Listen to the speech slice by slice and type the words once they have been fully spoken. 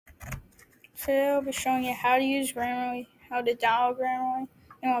Today I'll be showing you how to use Grammarly, how to download Grammarly,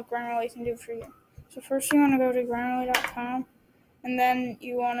 and what Grammarly can do for you. So first you want to go to Grammarly.com, and then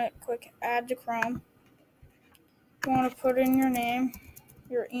you want to click Add to Chrome. You want to put in your name,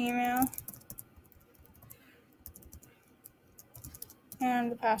 your email,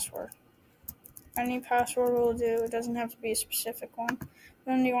 and the password. Any password will do, it doesn't have to be a specific one.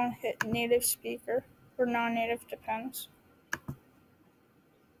 Then you want to hit native speaker, or non-native, depends.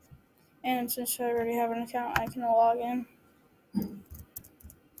 And since I already have an account, I can log in.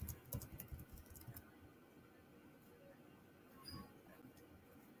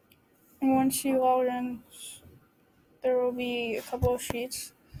 And once you log in, there will be a couple of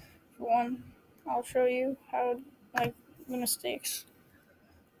sheets. For one, I'll show you how, the mistakes.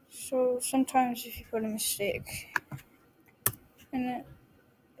 So sometimes if you put a mistake in it,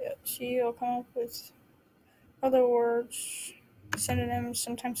 you'll come up with other words, synonyms,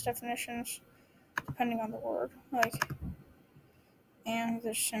 sometimes definitions, depending on the word. And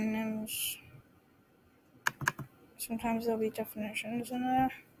there's synonyms. Sometimes there'll be definitions in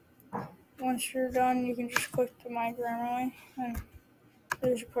there. Once you're done, you can just click to My Grammarly, and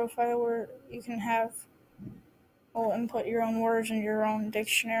there's a profile where you can input your own words in your own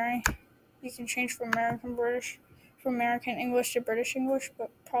dictionary. You can change from American English to British English, but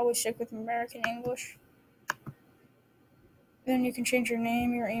probably stick with American English. Then you can change your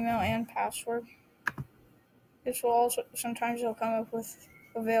name, your email, and password. This will also, sometimes it'll come up with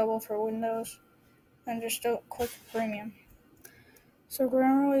available for Windows, and just don't click Premium. So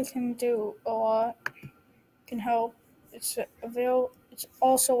Grammarly can do a lot, can help. It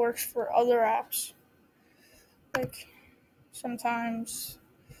also works for other apps. Sometimes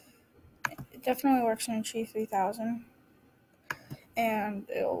it definitely works in G3000, and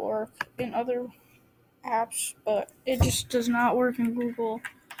it'll work in other apps, but it just does not work in Google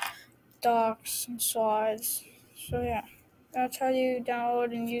Docs and Slides. So yeah, that's how you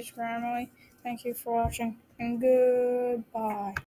download and use Grammarly. Thank you for watching, and goodbye.